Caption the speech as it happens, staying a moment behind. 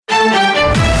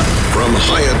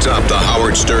atop the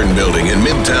Howard Stern building in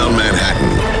Midtown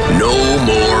Manhattan. No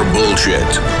more bullshit.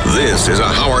 This is a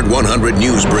Howard 100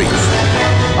 News Brief.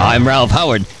 I'm Ralph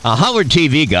Howard. A Howard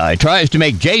TV guy tries to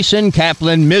make Jason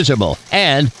Kaplan miserable,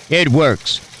 and it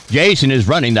works. Jason is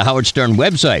running the Howard Stern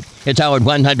website. It's Howard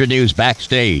 100 News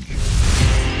Backstage.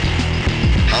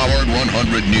 Howard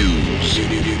 100 News.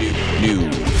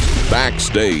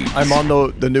 Backstage. I'm on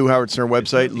the new Howard Stern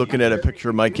website looking at a picture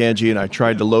of Mike Angie, and I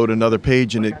tried to load another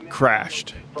page and it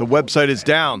crashed. The website is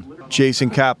down. Jason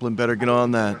Kaplan better get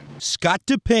on that. Scott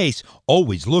Depace,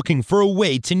 always looking for a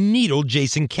way to needle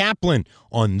Jason Kaplan.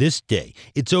 On this day,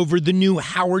 it's over the new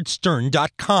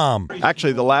howardstern.com.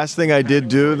 Actually, the last thing I did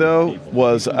do, though,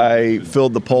 was I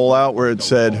filled the poll out where it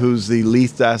said who's the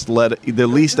least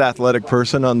athletic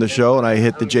person on the show, and I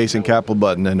hit the Jason Kaplan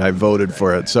button, and I voted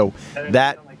for it. So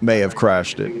that may have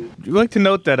crashed it. I'd like to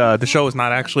note that the show is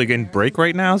not actually getting break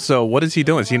right now. So what is he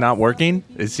doing? Is he not working?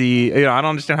 Is he? I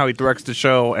don't understand how he directs the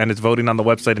show and is voting on the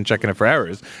website and checking it for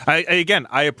errors. I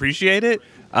appreciate it,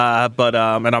 but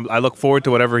I look forward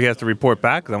to whatever he has to report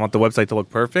back because I want the website to look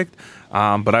perfect.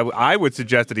 But I would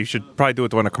suggest that he should probably do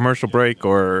it during a commercial break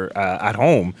or at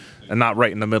home and not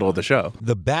right in the middle of the show.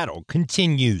 The battle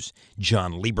continues.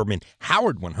 John Lieberman,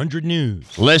 Howard 100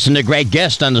 News. Listen to great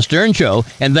guests on The Stern Show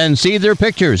and then see their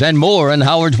pictures and more on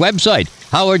Howard's website,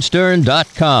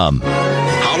 howardstern.com.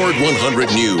 Howard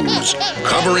 100 News,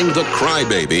 covering the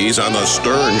crybabies on The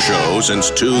Stern Show since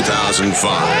 2005.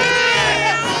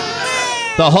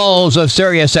 The halls of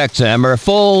SiriusXM are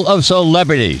full of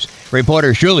celebrities.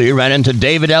 Reporter Shuli ran into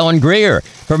David Alan Grier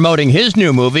promoting his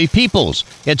new movie, Peoples.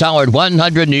 It's Howard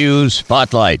 100 News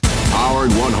Spotlight.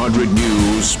 Howard 100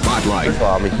 News Spotlight. First of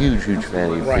all, I'm a huge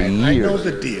fan of you for years. I know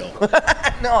the deal.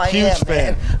 No, I huge am,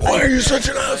 fan. man. Why are you such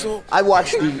an asshole? I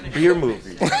watched the beer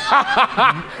movie.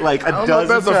 Like a dozen times. I don't know if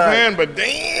that's a fan, but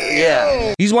damn.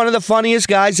 Yeah. He's one of the funniest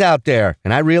guys out there,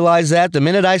 and I realized that the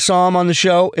minute I saw him on the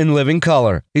show in living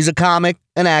color. He's a comic,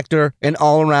 an actor, an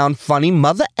all-around funny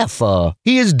mother effer.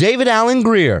 He is David Alan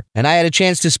Grier, and I had a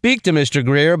chance to speak to Mr.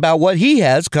 Grier about what he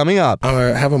has coming up.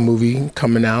 I have a movie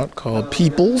coming out called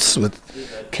Peoples with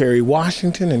Kerry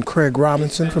Washington and Craig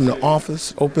Robinson from The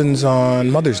Office. Opens on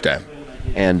Mother's Day.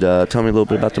 And tell me a little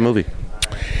bit about the movie.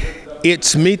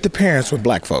 It's Meet the Parents with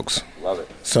black folks. Love it.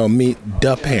 So meet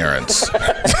the parents.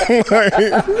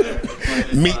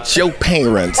 Meet your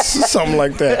parents. Something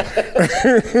like that.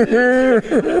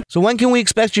 So when can we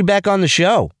expect you back on the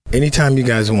show? Anytime you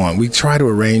guys want. We try to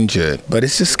arrange it, but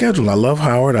it's just scheduled. I love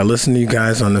Howard. I listen to you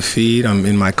guys on the feed. I'm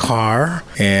in my car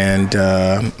and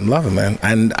love it, man.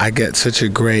 And I get such a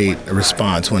great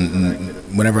response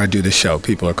whenever I do the show.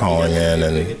 People are calling in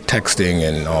and texting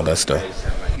and all that stuff.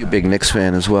 You're a big Knicks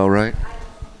fan as well, right?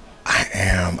 I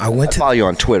am. I follow you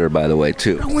on Twitter, by the way,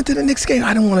 too. I went to the Knicks game.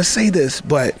 I don't want to say this,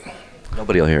 but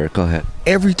nobody will hear it. Go ahead.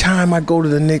 Every time I go to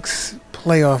the Knicks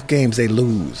playoff games, they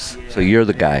lose. So you're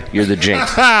the guy. You're the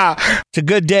jinx. It's a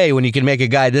good day when you can make a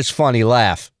guy this funny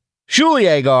laugh. Shuli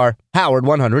Agar, Howard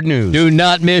 100 News. Do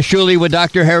not miss Shuli with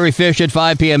Dr. Harry Fish at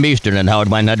 5 p.m. Eastern on Howard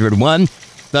 101.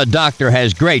 The doctor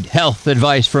has great health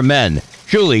advice for men.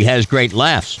 Shuli has great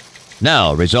laughs.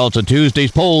 Now, results of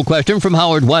Tuesday's poll question from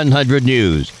Howard 100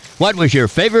 News. What was your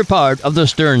favorite part of The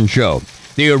Stern Show?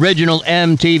 The original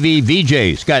MTV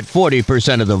VJs got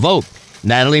 40% of the vote.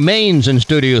 Natalie Maines in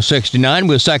Studio 69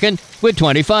 was second with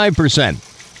 25%.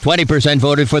 20%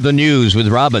 voted for the news with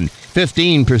Robin.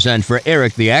 15% for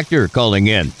Eric the actor calling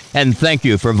in. And thank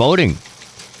you for voting.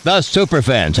 The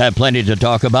superfans have plenty to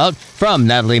talk about. From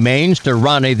Natalie Maines to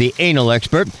Ronnie the anal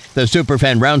expert, the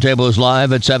Superfan Roundtable is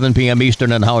live at 7 p.m.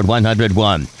 Eastern on Howard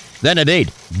 101. Then at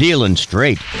 8, Dealing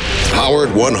Straight.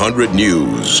 Howard 100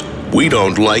 News. We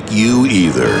don't like you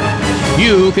either.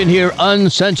 You can hear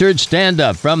uncensored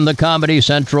stand-up from the Comedy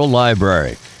Central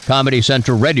Library. Comedy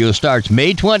Central Radio starts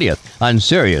May 20th on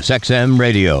SiriusXM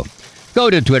Radio.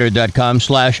 Go to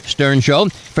twitter.com/Stern Show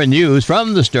for news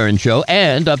from The Stern Show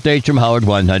and updates from Howard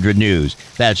 100 News.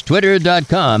 That's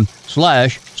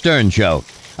twitter.com/Stern Show.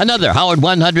 Another Howard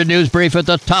 100 News brief at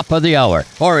the top of the hour,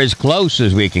 or as close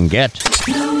as we can get.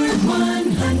 Howard